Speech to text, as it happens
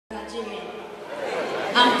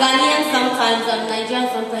I'm Ghanaian sometimes, I'm Nigerian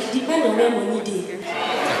sometimes. Depends on where money is.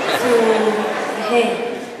 So, hey,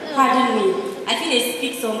 pardon me. I think they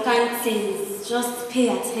speak some kind of things. Just pay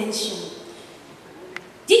attention.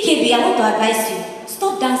 DKB, I want to advise you.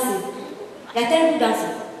 Stop dancing. You're terrible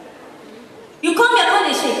dancing. You come here, come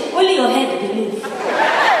and shake. Only your head will move.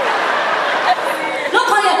 Don't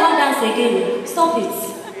come here, come dance again. Stop it.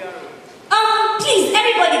 Please,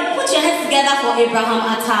 everybody, put your hands together for Abraham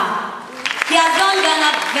Attar. He has done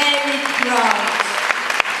Ghana very proud.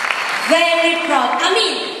 Very proud. I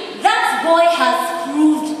mean, that boy has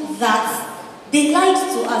proved that they lied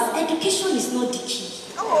to us. Education is not the key.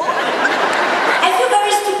 I feel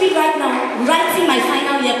very stupid right now writing my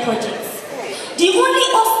final year projects. The only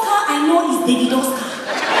Oscar I know is David Oscar.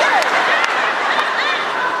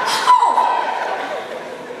 Oh!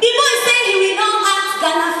 The boy said he will now act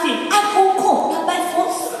Ghana film. I concur, not by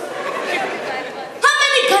force. How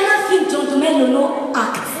many Ghana film John Domelo no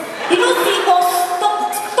act? He don't see us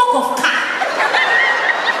talk of car.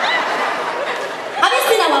 Have you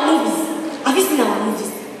seen our movies? Have you seen our movies?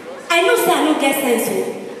 I know say I don't get sense,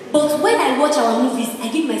 but when I watch our movies, I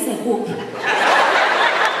give myself hope.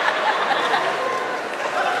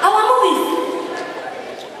 Our movies,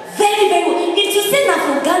 very, very well. If you say that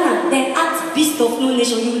for Ghana, then act Beast of No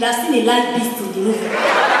Nation, you would have seen a live beast in the movie.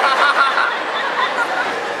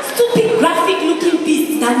 Stupid, graphic-looking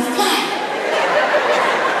beast that will fly.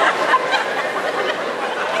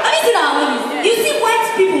 Have you seen our movies? You see white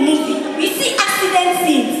people movie, you see accident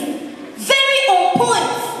scenes, very on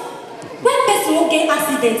point. When person will get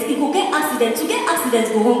accidents, he will get accidents. To get accidents,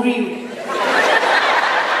 go hungry you. You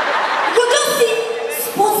go just see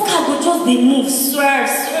sports car go just they move, swerve,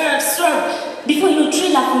 swerve, swerve. Before you know,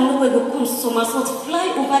 trailer from nowhere go come somersault,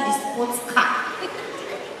 fly over the sports car.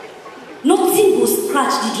 Nothing go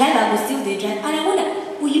scratch, the driver will still they drive. And I wonder,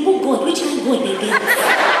 Oyibo God, which kind of God they get?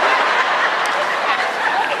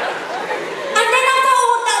 And then after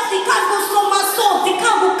all that, the car go somersault, the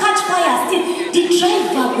car will catch fire still. The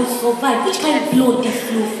driver will survive. Which kind of blood they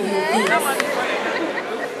flow from your veins?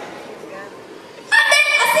 And then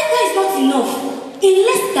I think that is not enough. In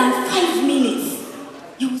less than 5 minutes,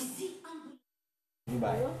 you will see.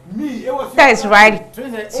 Guys, right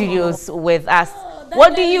studios with us.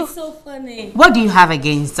 What do you? So funny. What do you have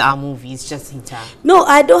against our movies, Jacinta? No,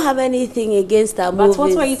 I don't have anything against our movies. But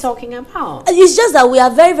what were you talking about? It's just that we are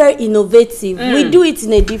very, very innovative. We do it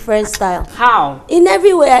in a different style. How? In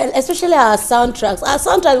every way, especially our soundtracks. Our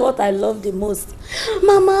soundtrack is what I love the most.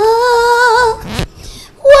 Mama,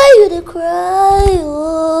 why you dey cry?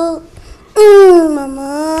 Oh,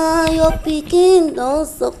 Mama, your pikin don't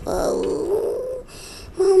suffer. Oh,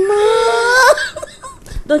 Mama.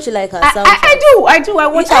 Don't you like her soundtrack? I do. I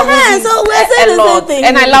watch her movies so we're saying a lot, the same thing.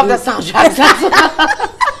 and I love the soundtrack.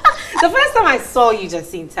 The first time I saw you,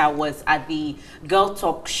 Jacinta, was at the Girl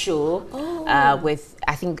Talk show with,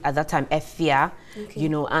 I think at that time, Efia, you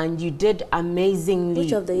know, and you did amazingly.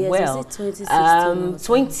 Which of the years? well. Was it 2016?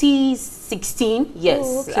 2016, yes.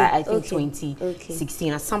 Oh, okay. I think Okay.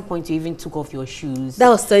 2016. At some point, you even took off your shoes. That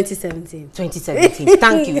was 2017. 2017.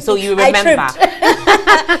 Thank you. So you remember.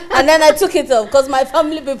 And then I took it off because my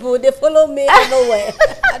family people, they follow me nowhere.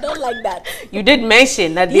 I don't like that. You did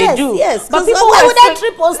mention that they do. Yes, but because people why were would I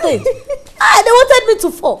trip on stage? They wanted me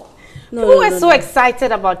to fall. No, people were so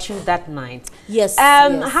excited about you that night. Yes.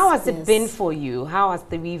 How has it been for you? How has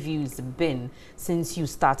the reviews been since you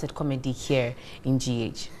started comedy here in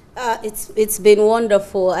GH? It's been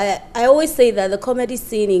wonderful. I always say that the comedy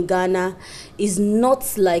scene in Ghana is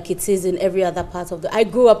not like it is in every other part of the. I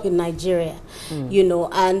grew up in Nigeria, you know,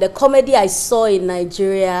 and the comedy I saw in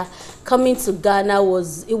Nigeria coming to Ghana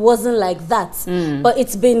wasn't like that. But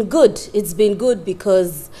it's been good. It's been good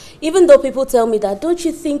because even though people tell me that, don't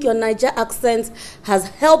you think your Niger accent has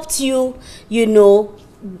helped you, you know,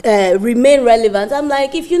 remain relevant? I'm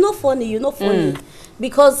like, if you're not funny, you're not funny.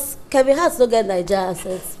 Because Kevin Hart don't get Niger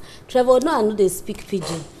accents. Trevor, no, I know they speak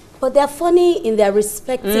pidgin, but they're funny in their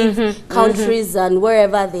respective countries and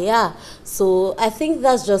wherever they are. So I think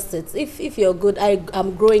that's just it. If you're good,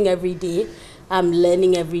 I'm growing every day. I'm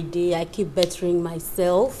learning every day. I keep bettering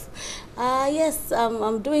myself. Yes,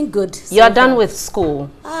 I'm doing good. You're done with school.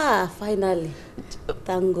 Finally.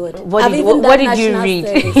 Thank God. What did you read?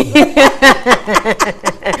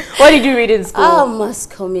 What did you read in school? Mass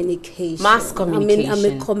communication. Mass communication. I'm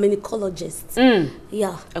a communicologist.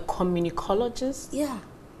 Yeah. A communicologist? Yeah.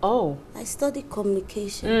 Oh. I studied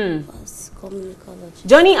communication. First, communicology.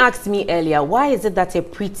 Johnny asked me earlier, why is it that a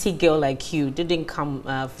pretty girl like you didn't come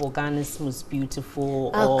for Ghana's Most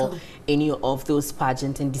Beautiful or any of those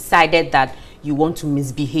pageants and decided that you want to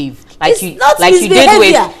misbehave like It's you not like you did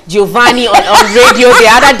with Giovanni on radio the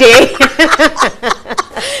other day?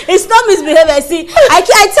 It's not misbehavior. See, I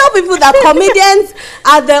tell people that comedians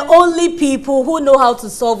are the only people who know how to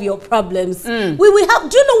solve your problems. We have.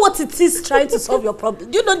 Do you know what it is trying to solve your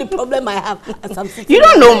problem? Do you know the problem I have as I'm sitting? You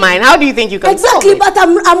don't know mine. How do you think you can solve it? But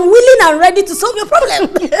I'm willing and ready to solve your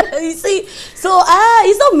problem. You see, so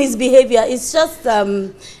it's not misbehavior. It's just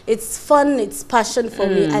it's fun. It's passion for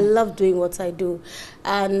me. I love doing what I do.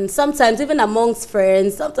 And sometimes, even amongst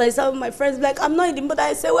friends, sometimes some of my friends be like, I'm not in the mood.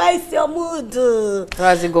 I say, where is your mood?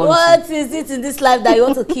 How's it going? What is it in this life that you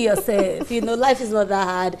want to kill yourself? You know, life is not that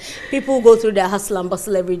hard. People go through their hustle and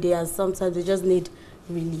bustle every day, and sometimes they just need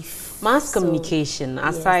relief. Mass communication,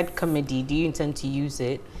 aside comedy, do you intend to use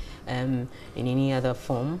it in any other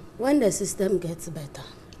form? When the system gets better.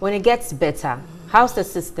 When it gets better, how's the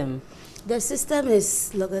system? The system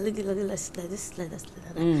is like this.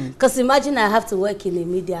 Because imagine I have to work in a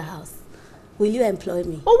media house. Will you employ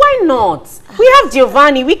me? Oh, why not? We have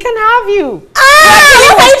Giovanni. We can have you.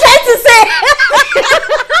 What are you trying to say?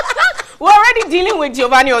 We're already dealing with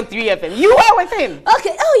Giovanni on 3FM. You were with him.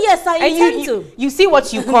 Okay. Oh, yes, I intend to. You see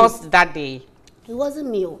what you caused that day. It wasn't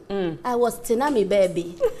me. I was Tinami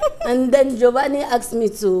baby. And then Giovanni asked me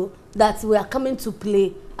that we are coming to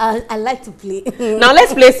play. I like to play. Now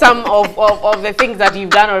let's play some of the things that you've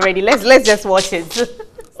done already. Let's just watch it.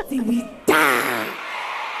 Any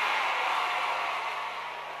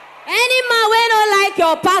man wey don't like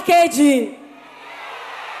your packaging.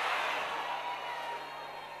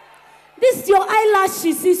 This your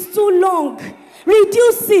eyelashes is too long.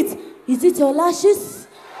 Reduce it. Is it your lashes?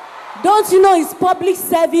 Don't you know it's public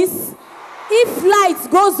service? If lights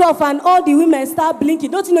goes off and all the women start blinking,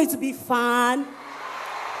 don't you know it to be fun?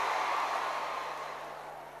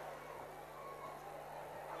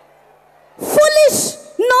 Foolish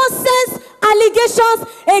nonsense allegations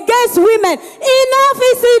against women. Enough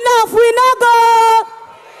is enough. We not go.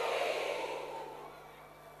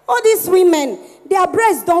 All these women, their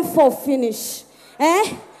breasts don't fall finish.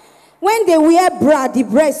 When they wear bra, the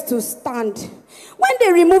breast to stand. When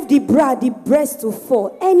they remove the bra, the breast to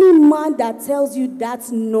fall. Any man that tells you that's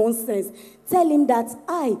nonsense, tell him that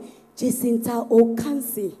I, Jacinta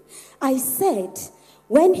Okansi, I said,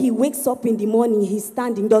 when he wakes up in the morning, he's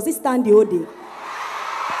standing. Does he stand the whole day?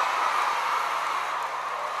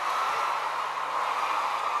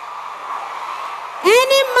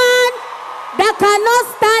 Any man that cannot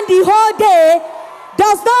stand the whole day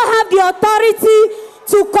does not have the authority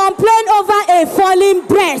to complain over a falling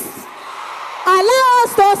breast. Allow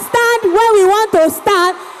us to stand when we want to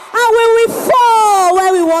stand, and we will fall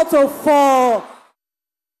when we want to fall.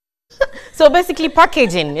 So basically,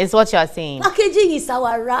 packaging is what you are saying. Packaging is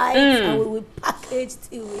our right, and we will package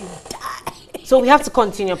till we die. So we have to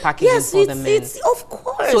continue packaging for the men. Yes, of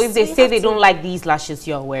course. So if they say they don't like these lashes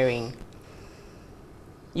you are wearing,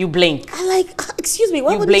 you blink. I like, excuse me,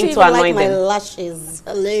 why would blink you to even annoy like my them. lashes?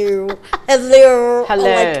 Hello. Hello.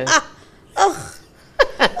 Hello. Oh.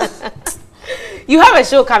 You have a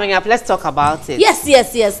show coming up. Let's talk about it. Yes.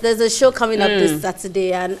 There's a show coming up this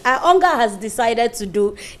Saturday, and Onga has decided to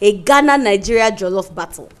do a Ghana-Nigeria jollof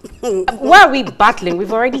battle. Why are we battling?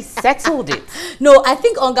 We've already settled it. No, I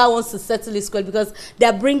think Onga wants to settle it square because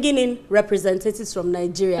they're bringing in representatives from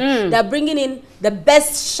Nigeria. They're bringing in the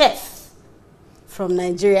best chef from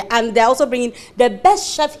Nigeria, and they're also bringing the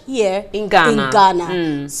best chef here in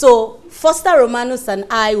Ghana. So Foster Romanus and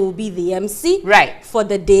I will be the MC for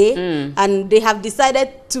the day, and they have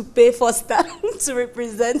decided to pay Foster to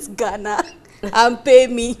represent Ghana and pay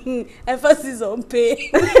me. Emphasis on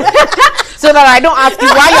pay. So that I don't ask you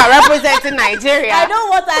why you're representing Nigeria. I know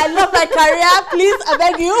what I love my career, please, I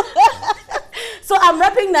beg you. So I'm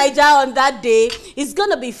repping Nigeria on that day. It's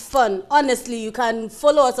gonna be fun. Honestly, you can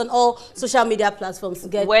follow us on all social media platforms.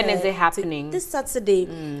 When is it happening? This Saturday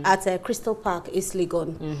at Crystal Park, East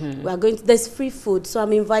Legon. We are going to, there's free food, so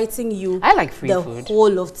I'm inviting you. I like free food. The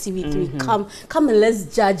whole of TV3. Come and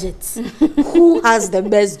let's judge it. Who has the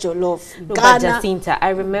best jollof? No, but Jacinta, I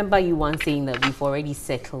remember you once saying that we've already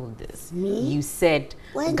settled this. Me? You said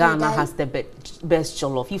Ghana has the best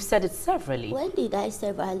jollof. You've said it severally. When did I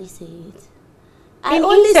severally say it? I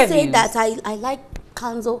only say that I like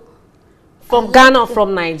Kanzo. From Ghana or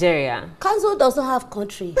from Nigeria? Kanzo doesn't have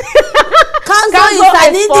country. Kanzo is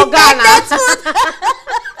an independent food.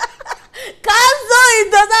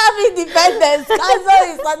 Kanzo doesn't have independence. Kanzo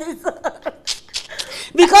is on its own.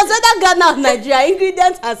 Because whether Ghana or Nigeria,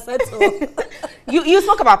 ingredients are settled. You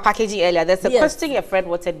spoke about packaging earlier. There's a question your friend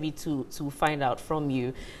wanted me to find out from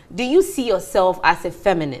you. Do you see yourself as a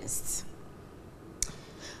feminist?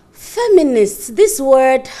 Feminist, this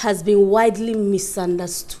word has been widely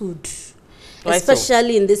misunderstood. Right,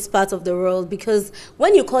 especially in this part of the world, because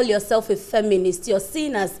when you call yourself a feminist, you're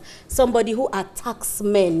seen as somebody who attacks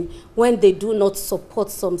men when they do not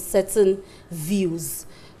support some certain views.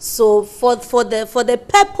 So for the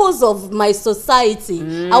purpose of my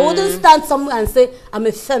society, I wouldn't stand somewhere and say I'm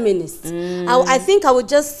a feminist. I think I would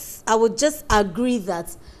just agree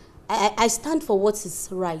that I stand for what is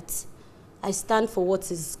right. I stand for what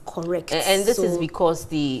is correct. And this is because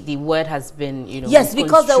the word has been, yes,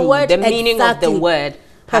 because the word, the meaning of the word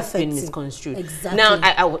has been Perfect. misconstrued. Exactly. Now,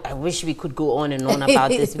 I wish we could go on and on about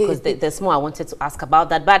this because there's more I wanted to ask about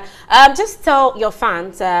that. But just tell your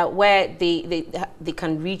fans where they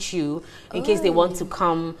can reach you in case they want to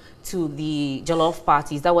come to the Jollof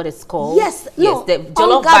party. Is that what it's called? Yes. No, the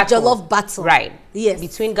Jollof battle. Right. Yes.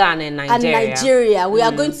 Between Ghana and Nigeria. We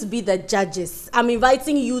are going to be the judges. I'm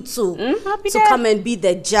inviting you too to come and be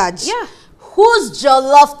the judge. Yeah. Whose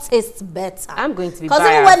jollof tastes better? I'm going to be biased.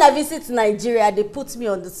 Because even when I visit Nigeria, they put me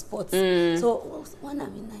on the spot. So when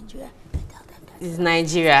I'm in Nigeria, I tell them that it's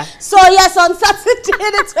Nigeria. So yes, on Saturday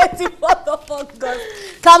the 24th of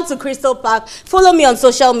August, come to Crystal Park. Follow me on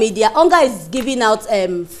social media. Onga is giving out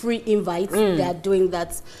free invites. They are doing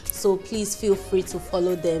that. So please feel free to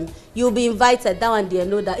follow them. You'll be invited. That one, they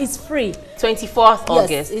know that it's free. 24th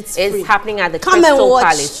August. It's free. Happening at the Crystal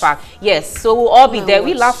Palace Park. Yes, so we'll all be there.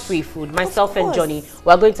 We love free food. Myself and Johnny,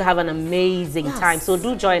 we're going to have an amazing time. So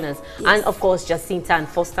do join us. And of course, Jacinta and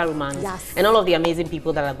Foster Romance and all of the amazing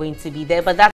people that are going to be there. But that's